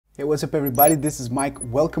Hey, what's up everybody? This is Mike.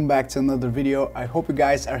 Welcome back to another video. I hope you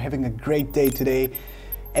guys are having a great day today.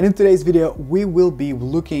 And in today's video, we will be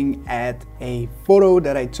looking at a photo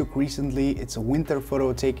that I took recently. It's a winter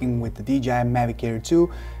photo taken with the DJI Mavic Air 2.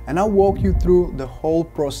 And I'll walk you through the whole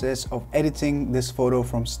process of editing this photo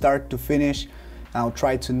from start to finish. I'll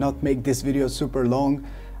try to not make this video super long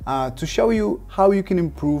to show you how you can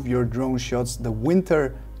improve your drone shots, the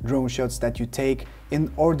winter drone shots that you take,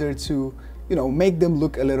 in order to make them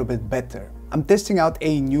look a little bit better. I'm testing out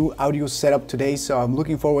a new audio setup today, so I'm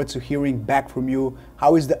looking forward to hearing back from you.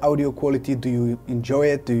 How is the audio quality? Do you enjoy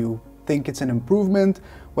it? Do you think it's an improvement?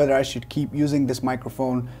 Whether I should keep using this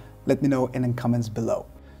microphone? Let me know in the comments below.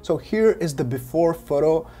 So here is the before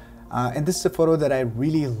photo, and this is a photo that I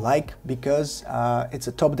really like because it's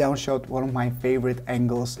a top-down shot. One of my favorite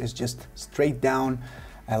angles is just straight down.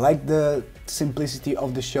 I like the simplicity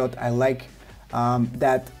of the shot. I like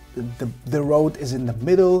that the road is in the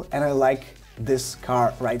middle, and I like this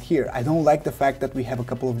car right here. I don't like the fact that we have a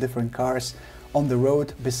couple of different cars on the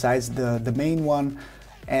road besides the main one,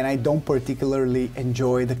 and I don't particularly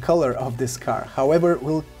enjoy the color of this car. However,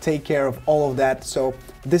 we'll take care of all of that. So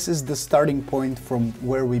this is the starting point from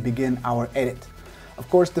where we begin our edit. Of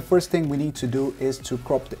course, the first thing we need to do is to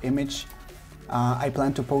crop the image. I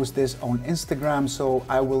plan to post this on Instagram, so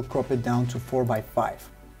I will crop it down to 4:5.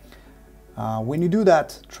 When you do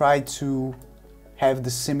that, try to have the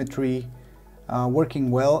symmetry working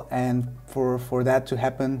well, and for that to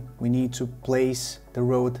happen, we need to place the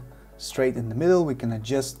road straight in the middle. We can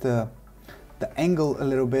adjust the angle a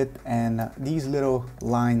little bit, and these little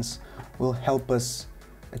lines will help us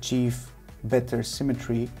achieve better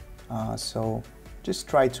symmetry. So just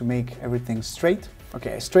try to make everything straight.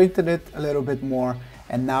 Okay, I straightened it a little bit more,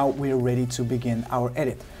 and now we're ready to begin our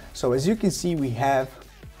edit. So as you can see, we have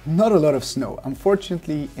not a lot of snow.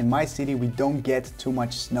 Unfortunately, in my city, we don't get too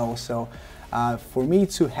much snow. So for me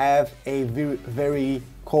to have a very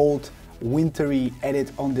cold, wintry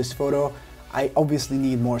edit on this photo, I obviously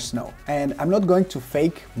need more snow. And I'm not going to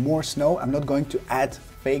fake more snow. I'm not going to add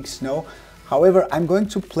fake snow. However, I'm going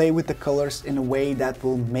to play with the colors in a way that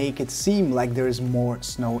will make it seem like there is more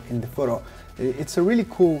snow in the photo. It's a really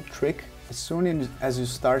cool trick. As soon as you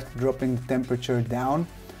start dropping the temperature down,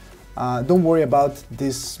 don't worry about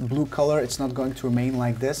this blue color. It's not going to remain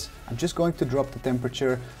like this. I'm just going to drop the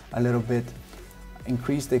temperature a little bit,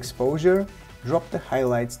 increase the exposure, drop the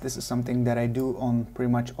highlights. This is something that I do on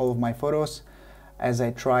pretty much all of my photos, as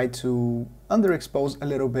I try to underexpose a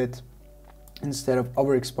little bit instead of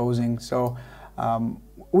overexposing. So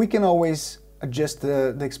we can always adjust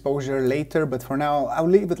the exposure later, but for now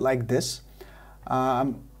I'll leave it like this.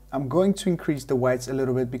 I'm going to increase the whites a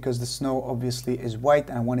little bit because the snow obviously is white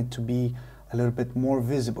and I want it to be a little bit more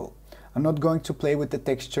visible. I'm not going to play with the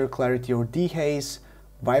texture, clarity or dehaze,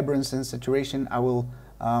 vibrance and saturation. I will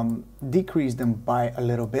decrease them by a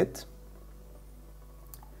little bit.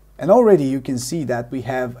 And already you can see that we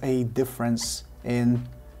have a difference in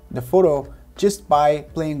the photo just by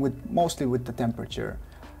playing mostly with the temperature.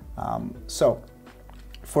 So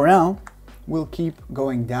for now, we'll keep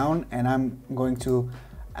going down, and I'm going to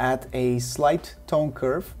add a slight tone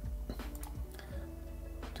curve.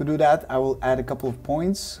 To do that, I will add a couple of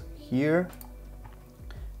points here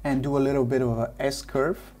and do a little bit of a S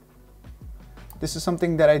curve. This is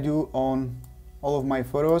something that I do on all of my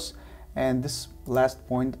photos, and this last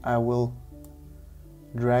point I will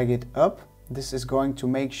drag it up. This is going to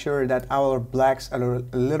make sure that our blacks are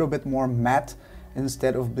a little bit more matte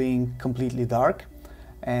instead of being completely dark.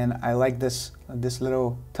 And I like this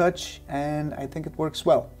little touch, and I think it works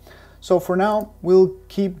well. So for now, we'll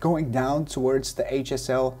keep going down towards the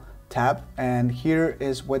HSL tab, and here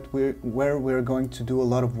is where we're going to do a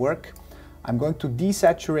lot of work. I'm going to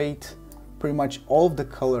desaturate pretty much all of the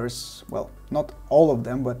colors, well, not all of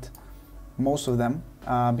them, but most of them,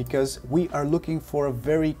 because we are looking for a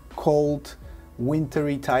very cold,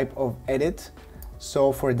 wintry type of edit.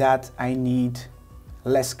 So for that, I need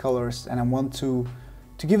less colors, and I want to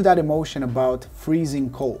give that emotion about freezing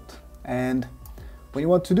cold. And when you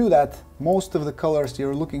want to do that, most of the colors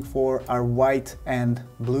you're looking for are white and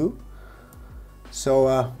blue.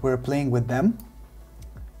 So we're playing with them,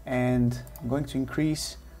 and I'm going to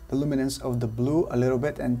increase the luminance of the blue a little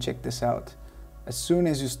bit, and check this out. As soon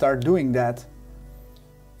as you start doing that,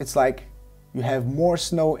 it's like you have more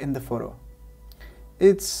snow in the photo.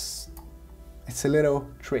 It's a little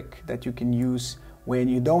trick that you can use when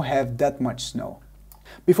you don't have that much snow.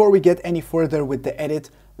 Before we get any further with the edit,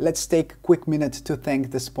 let's take a quick minute to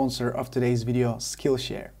thank the sponsor of today's video,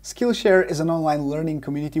 Skillshare. Skillshare is an online learning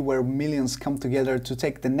community where millions come together to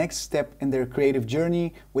take the next step in their creative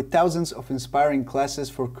journey, with thousands of inspiring classes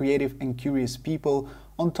for creative and curious people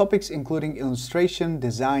on topics including illustration,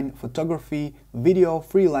 design, photography, video,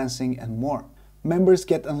 freelancing, and more. Members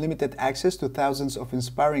get unlimited access to thousands of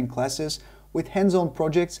inspiring classes with hands-on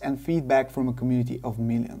projects and feedback from a community of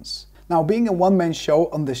millions. Now, being a one-man show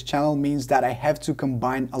on this channel means that I have to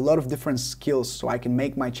combine a lot of different skills so I can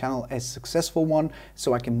make my channel a successful one,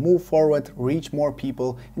 so I can move forward, reach more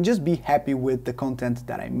people, and just be happy with the content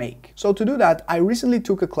that I make. So to do that, I recently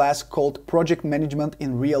took a class called Project Management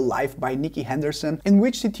in Real Life by Nikki Henderson, in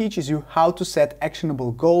which she teaches you how to set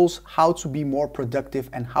actionable goals, how to be more productive,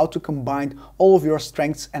 and how to combine all of your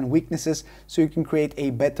strengths and weaknesses so you can create a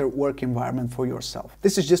better work environment for yourself.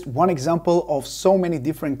 This is just one example of so many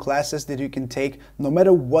different classes that you can take no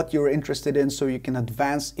matter what you're interested in, so you can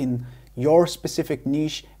advance in your specific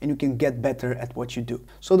niche and you can get better at what you do.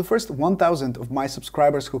 So the first 1,000 of my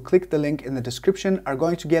subscribers who click the link in the description are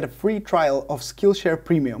going to get a free trial of Skillshare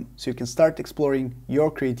Premium, so you can start exploring your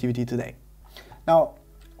creativity today. Now,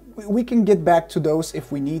 we can get back to those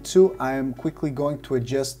if we need to. I'm quickly going to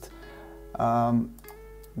adjust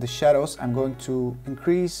the shadows. I'm going to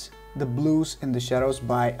increase the blues in the shadows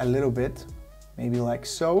by a little bit, maybe like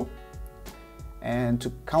so. And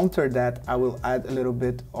to counter that, I will add a little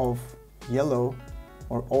bit of yellow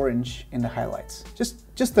or orange in the highlights.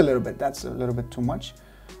 Just a little bit, that's a little bit too much.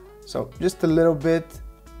 So just a little bit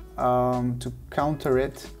to counter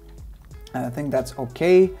it. And I think that's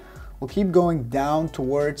okay. We'll keep going down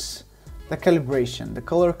towards the calibration. The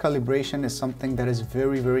color calibration is something that is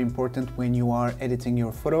very, very important when you are editing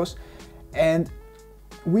your photos. And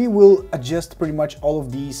we will adjust pretty much all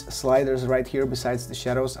of these sliders right here besides the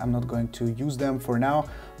shadows. I'm not going to use them for now,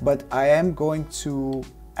 but I am going to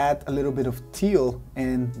add a little bit of teal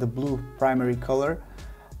in the blue primary color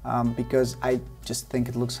because I just think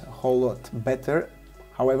it looks a whole lot better.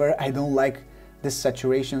 However, I don't like this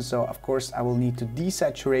saturation, so of course I will need to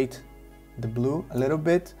desaturate the blue a little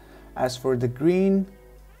bit. As for the green,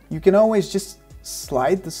 you can always just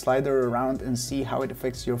slide the slider around and see how it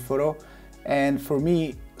affects your photo. And for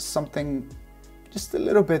me, something just a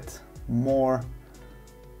little bit more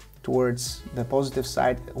towards the positive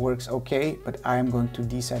side works okay, but I am going to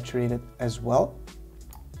desaturate it as well.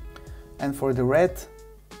 And for the red,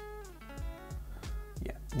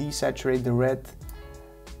 yeah, desaturate the red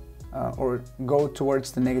or go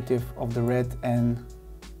towards the negative of the red, and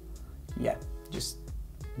yeah, just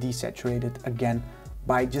desaturate it again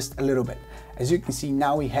by just a little bit. As you can see,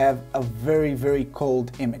 now we have a very, very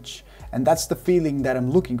cold image. And that's the feeling that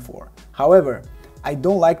I'm looking for. However, I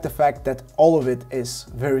don't like the fact that all of it is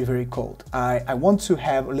very, very cold. I want to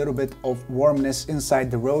have a little bit of warmness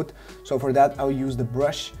inside the road. So for that, I'll use the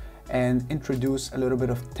brush and introduce a little bit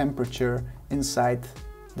of temperature inside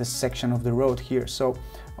this section of the road here. So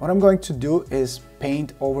what I'm going to do is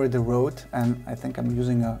paint over the road. And I think I'm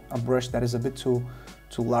using a brush that is a bit too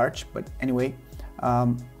large, but anyway,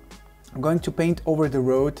 I'm going to paint over the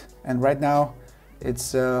road. And right now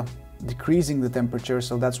it's decreasing the temperature,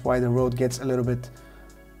 so that's why the road gets a little bit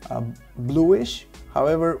bluish.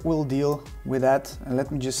 However, we'll deal with that. And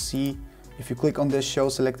let me just see, if you click on this show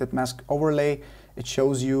selected mask overlay, it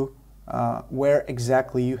shows you where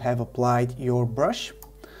exactly you have applied your brush,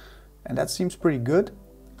 and that seems pretty good.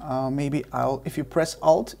 Maybe if you press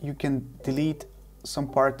Alt, you can delete some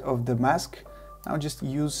part of the mask. Now just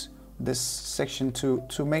use this section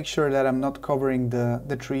to make sure that I'm not covering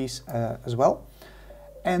the trees as well.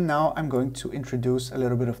 And now I'm going to introduce a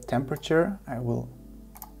little bit of temperature. I will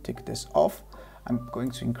take this off. I'm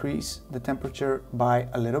going to increase the temperature by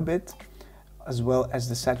a little bit, as well as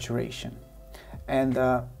the saturation. And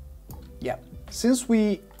yeah, since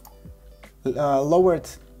we lowered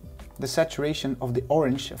the saturation of the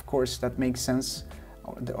orange, of course that makes sense.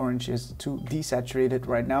 The orange is too desaturated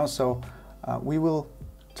right now, so we will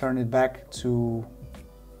turn it back to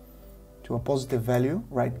a positive value,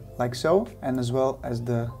 right, like so, and as well as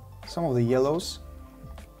some of the yellows.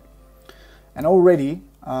 And already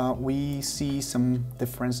we see some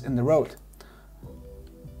difference in the road.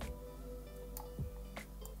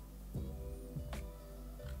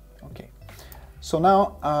 Okay, so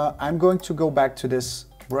now I'm going to go back to this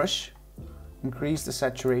brush, increase the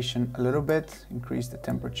saturation a little bit, increase the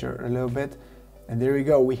temperature a little bit, and there we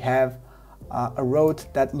go. We have a road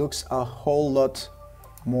that looks a whole lot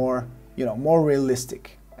more, more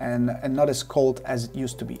realistic and not as cold as it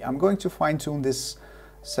used to be. I'm going to fine tune this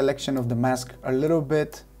selection of the mask a little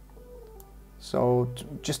bit, so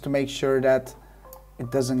just to make sure that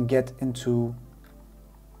it doesn't get into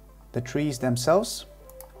the trees themselves.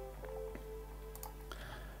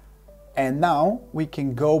 And now we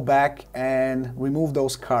can go back and remove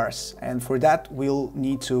those cars. And for that, we'll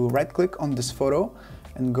need to right click on this photo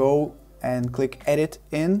and go and click Edit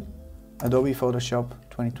in Adobe Photoshop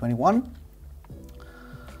 2021.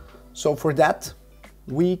 So for that,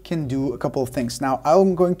 we can do a couple of things. Now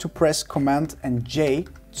I'm going to press Command and J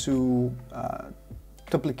to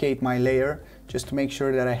duplicate my layer, just to make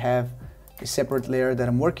sure that I have a separate layer that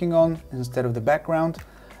I'm working on instead of the background.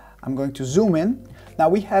 I'm going to zoom in. Now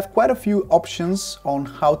we have quite a few options on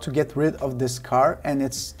how to get rid of this car, and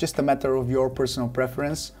it's just a matter of your personal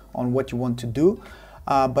preference on what you want to do.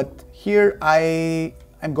 But here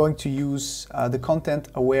I'm going to use the Content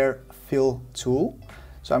Aware Fill tool.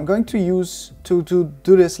 So I'm going to use to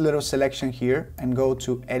do this little selection here and go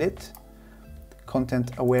to Edit,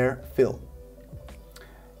 Content Aware Fill.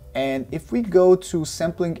 And if we go to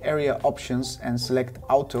Sampling Area Options and select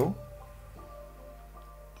Auto,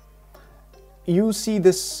 you see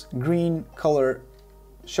this green color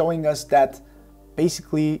showing us that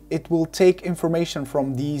basically it will take information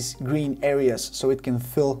from these green areas so it can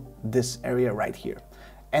fill this area right here.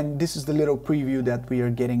 And this is the little preview that we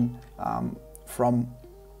are getting from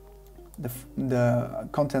the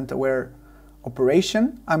Content Aware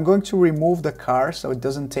operation. I'm going to remove the car so it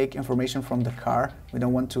doesn't take information from the car. We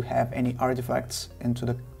don't want to have any artifacts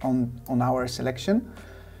into on our selection.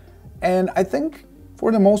 And I think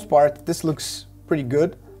for the most part this looks pretty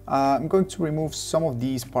good. I'm going to remove some of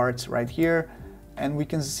these parts right here, and we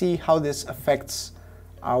can see how this affects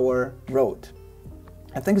our road.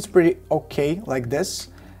 I think it's pretty okay like this,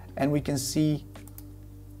 and we can see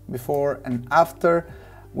before and after.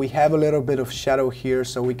 We have a little bit of shadow here,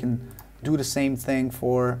 so we can do the same thing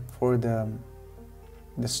for the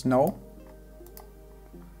snow.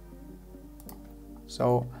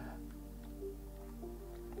 So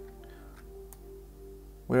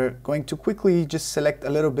we're going to quickly just select a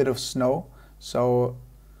little bit of snow, so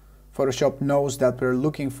Photoshop knows that we're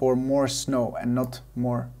looking for more snow and not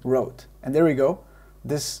more road. And there we go.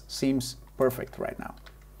 This seems perfect right now.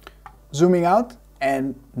 Zooming out,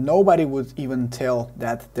 and nobody would even tell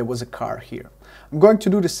that there was a car here. I'm going to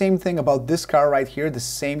do the same thing about this car right here, the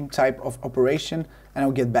same type of operation, and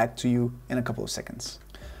I'll get back to you in a couple of seconds.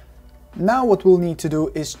 Now what we'll need to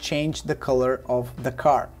do is change the color of the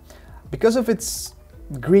car. Because of its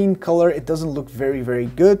green color, it doesn't look very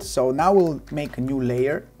good. So now we'll make a new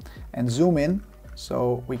layer and zoom in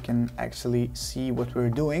so we can actually see what we're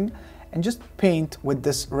doing. And just paint with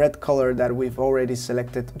this red color that we've already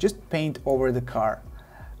selected, just paint over the car.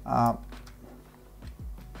 I'm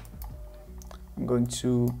going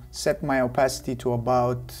to set my opacity to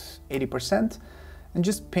about 80% and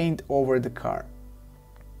just paint over the car.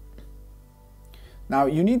 Now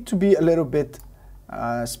you need to be a little bit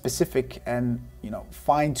specific and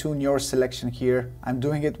fine-tune your selection here. I'm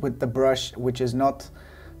doing it with the brush, which is not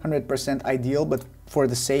 100% ideal, but for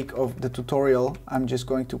the sake of the tutorial, I'm just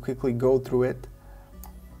going to quickly go through it.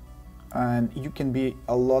 And you can be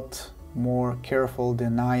a lot more careful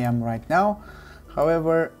than I am right now.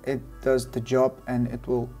 However, it does the job and it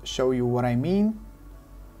will show you what I mean.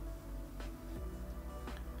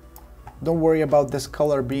 Don't worry about this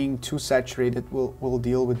color being too saturated. We'll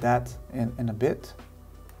deal with that in a bit.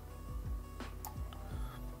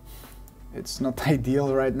 It's not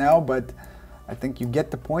ideal right now, but I think you get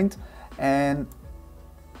the point. And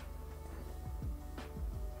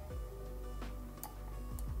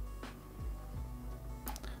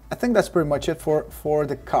I think that's pretty much it for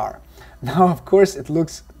the car. Now, of course, it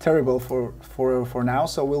looks terrible for now,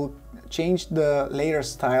 so we'll change the layer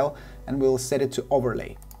style and we'll set it to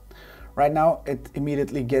overlay. Right now, it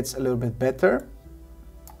immediately gets a little bit better.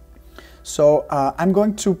 So I'm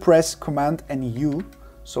going to press Command and U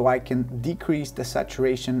so I can decrease the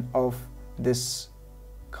saturation of this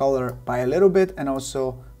color by a little bit, and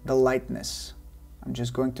also the lightness. I'm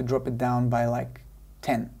just going to drop it down by like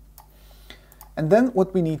 10. And then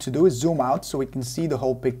what we need to do is zoom out so we can see the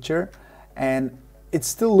whole picture, and it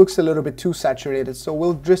still looks a little bit too saturated, so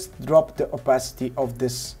we'll just drop the opacity of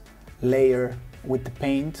this layer with the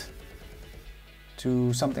paint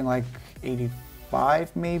to something like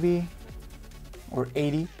 85 maybe, or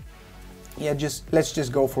 80. Yeah, let's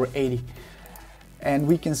just go for 80. And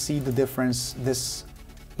we can see the difference this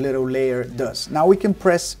little layer does. Now we can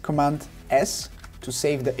press Command S to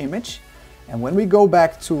save the image, and when we go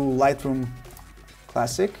back to Lightroom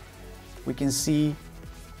Classic, we can see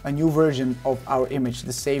a new version of our image,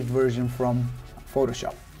 the saved version from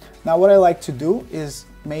Photoshop. Now what I like to do is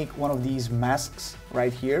make one of these masks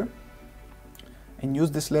right here, and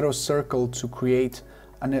use this little circle to create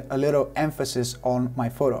a little emphasis on my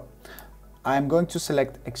photo. I'm going to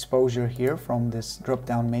select exposure here from this drop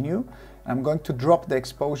down menu. I'm going to drop the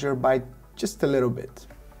exposure by just a little bit,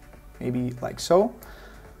 maybe like so.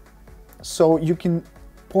 So you can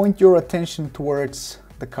point your attention towards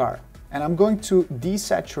the car. And I'm going to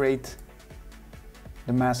desaturate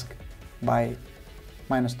the mask by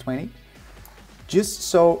 -20, just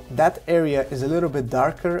so that area is a little bit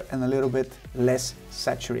darker and a little bit less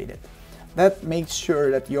saturated. That makes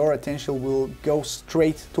sure that your attention will go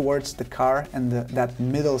straight towards the car and that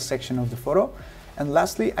middle section of the photo. And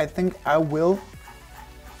lastly, I think I will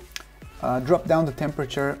drop down the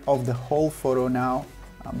temperature of the whole photo now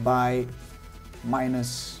by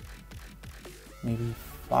minus maybe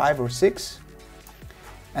 5 or 6.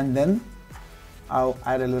 And then I'll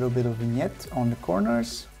add a little bit of vignette on the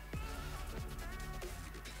corners,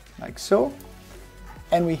 like so.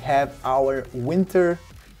 And we have our winter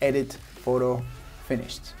edit photo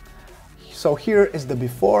finished. So here is the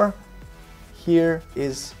before, here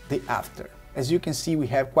is the after. As you can see, we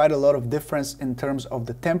have quite a lot of difference in terms of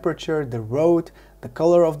the temperature, the road, the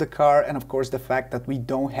color of the car, and of course the fact that we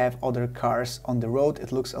don't have other cars on the road.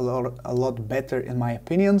 It looks a lot better in my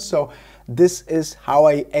opinion. So this is how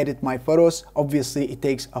I edit my photos. Obviously it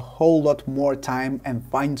takes a whole lot more time and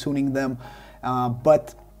fine-tuning them,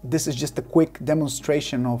 but this is just a quick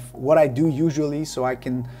demonstration of what I do usually, so I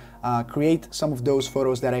can create some of those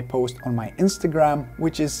photos that I post on my Instagram,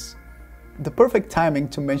 which is the perfect timing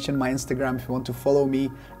to mention my Instagram. If you want to follow me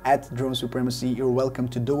at Drone Supremacy, you're welcome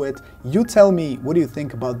to do it. You tell me, what do you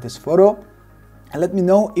think about this photo? And let me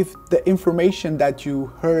know if the information that you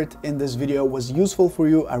heard in this video was useful for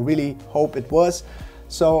you. I really hope it was.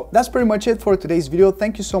 So that's pretty much it for today's video.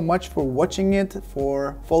 Thank you so much for watching it,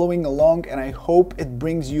 for following along, and I hope it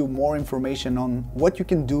brings you more information on what you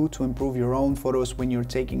can do to improve your own photos when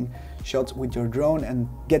you're taking shots with your drone and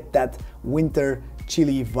get that winter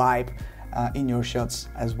chilly vibe in your shots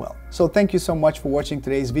as well. So thank you so much for watching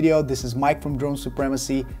today's video. This is Mike from Drone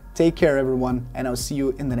Supremacy. Take care everyone, and I'll see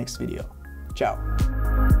you in the next video. Ciao.